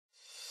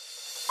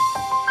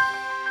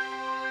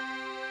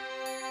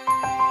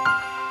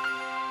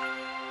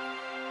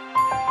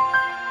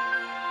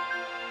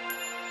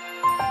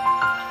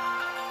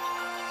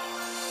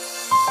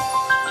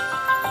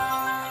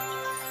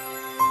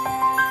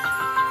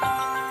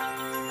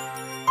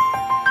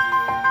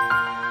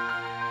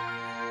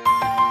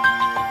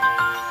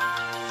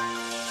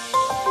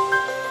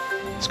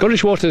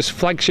Scottish Water's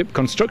flagship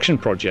construction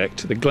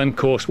project, the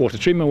Glencorse Water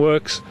Treatment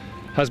Works,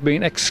 has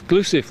been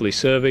exclusively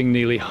serving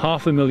nearly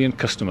 500,000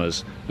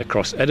 customers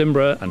across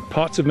Edinburgh and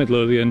parts of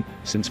Midlothian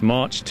since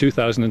March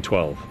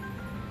 2012.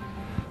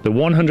 The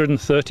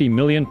 £130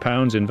 million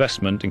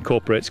investment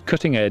incorporates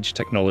cutting-edge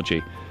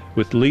technology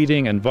with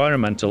leading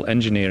environmental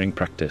engineering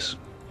practice.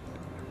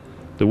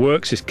 The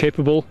works is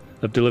capable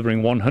of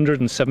delivering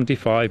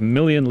 175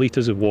 million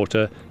litres of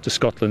water to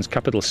Scotland's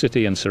capital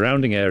city and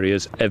surrounding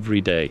areas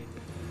every day.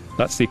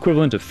 That's the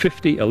equivalent of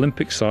 50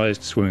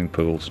 Olympic-sized swimming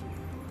pools.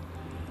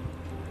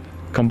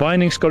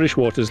 Combining Scottish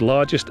Water's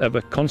largest ever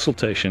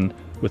consultation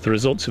with the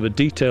results of a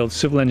detailed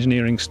civil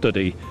engineering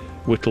study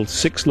whittled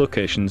 6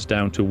 locations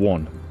down to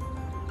 1.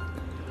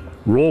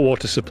 Raw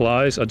water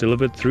supplies are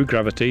delivered through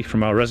gravity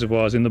from our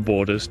reservoirs in the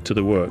borders to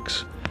the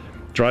works,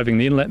 driving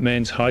the inlet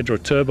mains hydro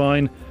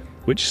turbine,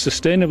 which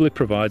sustainably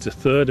provides a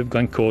third of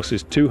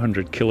Glencorse's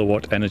 200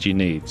 kilowatt energy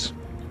needs.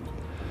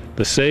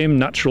 The same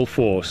natural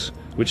force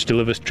which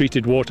delivers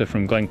treated water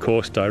from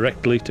Glencorse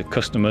directly to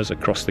customers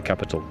across the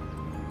capital.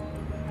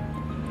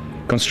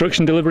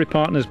 Construction delivery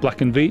partners Black &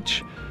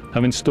 Veatch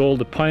have installed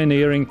the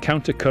pioneering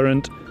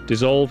counter-current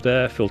dissolved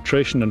air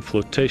filtration and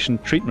flotation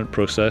treatment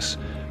process,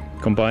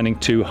 combining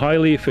 2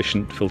 highly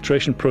efficient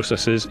filtration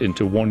processes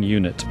into 1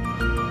 unit.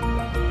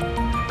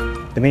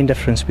 The main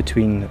difference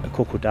between a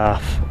Cocoa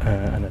DAF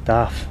and a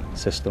DAF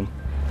system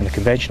and a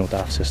conventional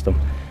DAF system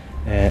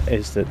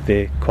is that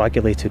the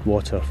coagulated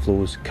water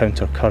flows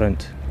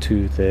counter-current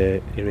to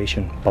the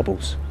aeration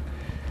bubbles.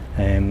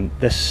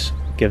 This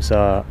gives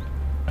an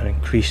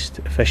increased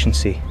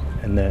efficiency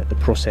in the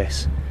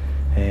process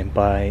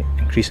by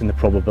increasing the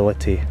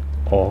probability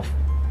of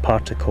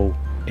particle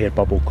air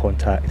bubble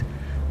contact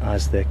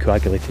as the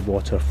coagulated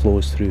water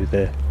flows through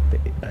the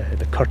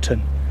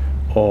curtain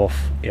of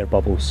air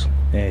bubbles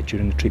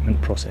during the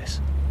treatment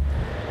process.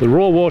 The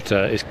raw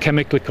water is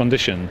chemically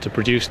conditioned to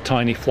produce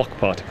tiny flock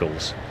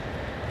particles,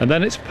 and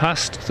then it's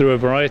passed through a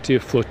variety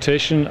of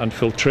flotation and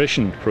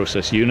filtration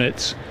process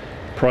units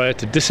prior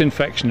to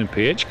disinfection and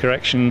pH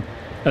correction,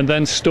 and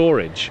then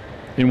storage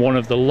in one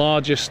of the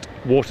largest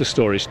water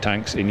storage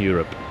tanks in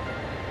Europe.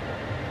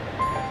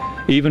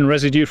 Even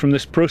residue from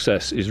this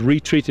process is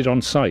retreated on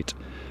site,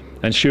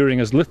 ensuring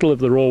as little of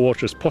the raw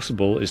water as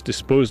possible is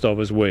disposed of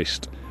as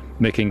waste,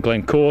 making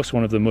Glencorse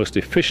one of the most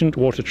efficient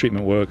water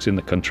treatment works in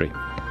the country.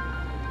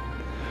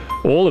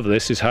 All of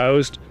this is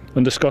housed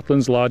under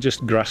Scotland's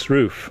largest grass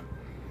roof.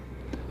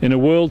 In a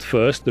world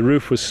first, the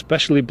roof was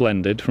specially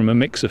blended from a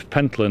mix of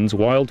pentlands,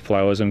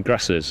 wildflowers and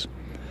grasses.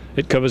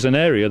 It covers an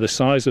area the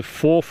size of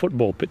 4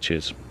 football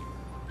pitches.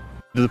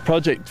 The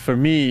project for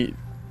me,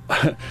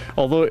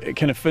 although it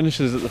kind of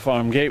finishes at the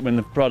farm gate when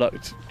the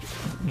product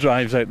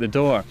drives out the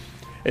door,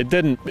 it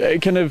didn't.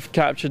 It kind of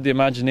captured the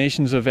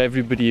imaginations of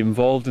everybody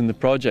involved in the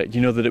project.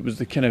 You know, that it was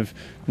the kind of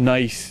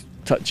nice,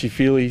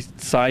 touchy-feely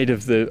side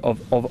of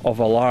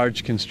a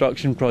large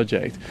construction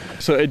project.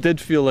 So it did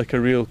feel like a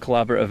real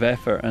collaborative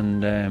effort,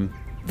 and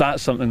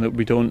that's something that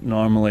we don't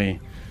normally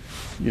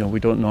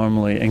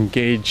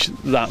engage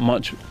that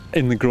much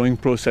in the growing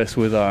process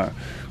with our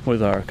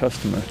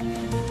customers.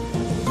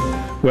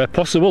 Where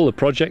possible, the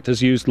project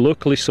has used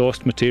locally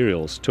sourced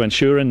materials to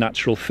ensure a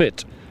natural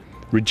fit,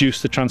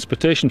 reduce the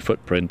transportation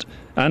footprint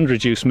and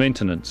reduce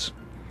maintenance.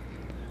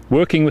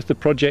 Working with the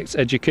project's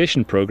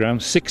education programme,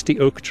 60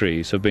 oak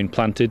trees have been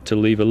planted to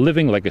leave a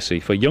living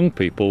legacy for young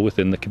people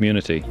within the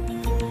community.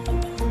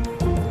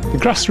 The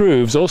grass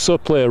roofs also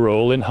play a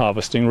role in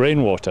harvesting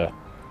rainwater,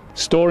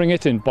 storing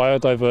it in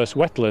biodiverse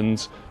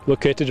wetlands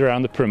located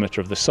around the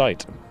perimeter of the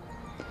site.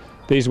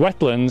 These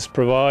wetlands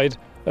provide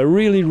a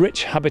really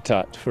rich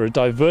habitat for a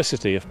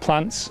diversity of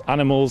plants,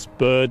 animals,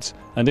 birds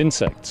and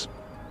insects.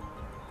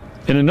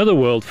 In another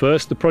world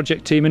first, the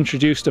project team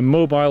introduced a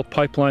mobile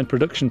pipeline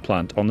production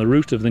plant on the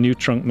route of the new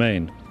trunk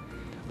main.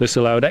 This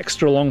allowed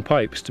extra long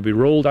pipes to be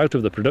rolled out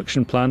of the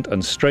production plant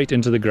and straight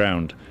into the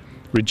ground,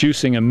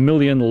 reducing 1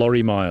 million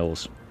lorry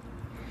miles,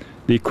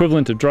 the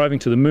equivalent of driving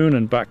to the moon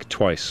and back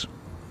twice.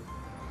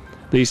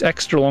 These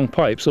extra long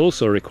pipes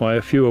also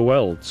require fewer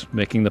welds,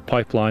 making the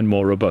pipeline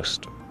more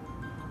robust.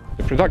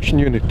 The production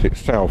unit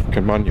itself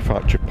can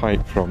manufacture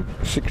pipe from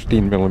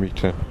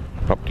 16mm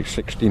up to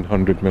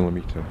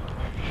 1600mm.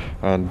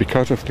 And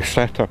because of the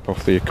setup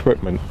of the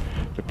equipment,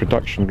 the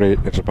production rate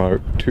is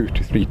about 2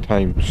 to 3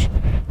 times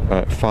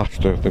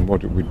faster than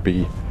what it would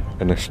be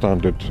in a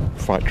standard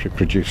factory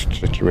produced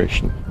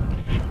situation.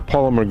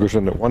 Polymer goes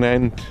in at one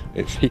end,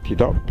 it's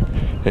heated up,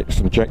 it's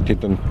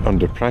injected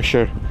under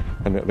pressure,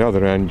 and at the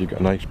other end you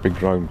get a nice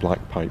big round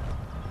black pipe.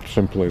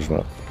 Simple as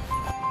that.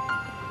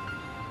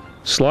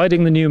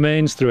 Sliding the new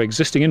mains through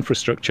existing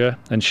infrastructure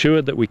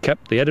ensured that we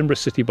kept the Edinburgh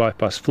City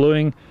bypass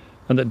flowing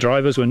and that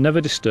drivers were never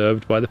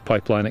disturbed by the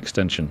pipeline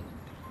extension.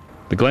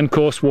 The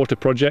Glencorse Water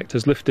Project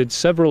has lifted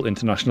several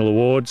international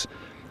awards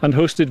and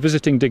hosted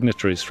visiting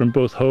dignitaries from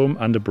both home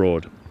and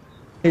abroad.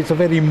 It's a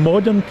very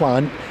modern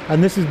plant,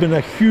 and this has been a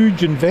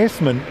huge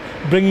investment,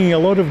 bringing a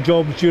lot of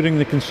jobs during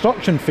the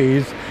construction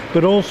phase,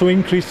 but also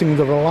increasing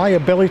the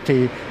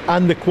reliability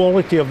and the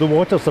quality of the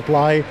water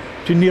supply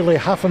to nearly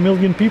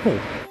 500,000 people.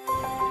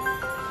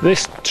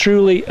 This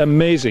truly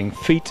amazing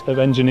feat of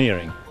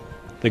engineering,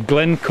 the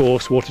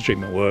Glencorse Water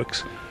Treatment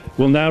Works,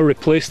 will now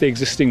replace the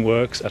existing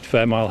works at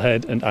Fairmile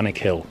Head and Alnwick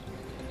Hill,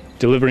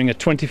 delivering a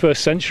 21st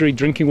century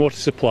drinking water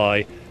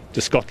supply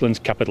to Scotland's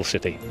capital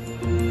city.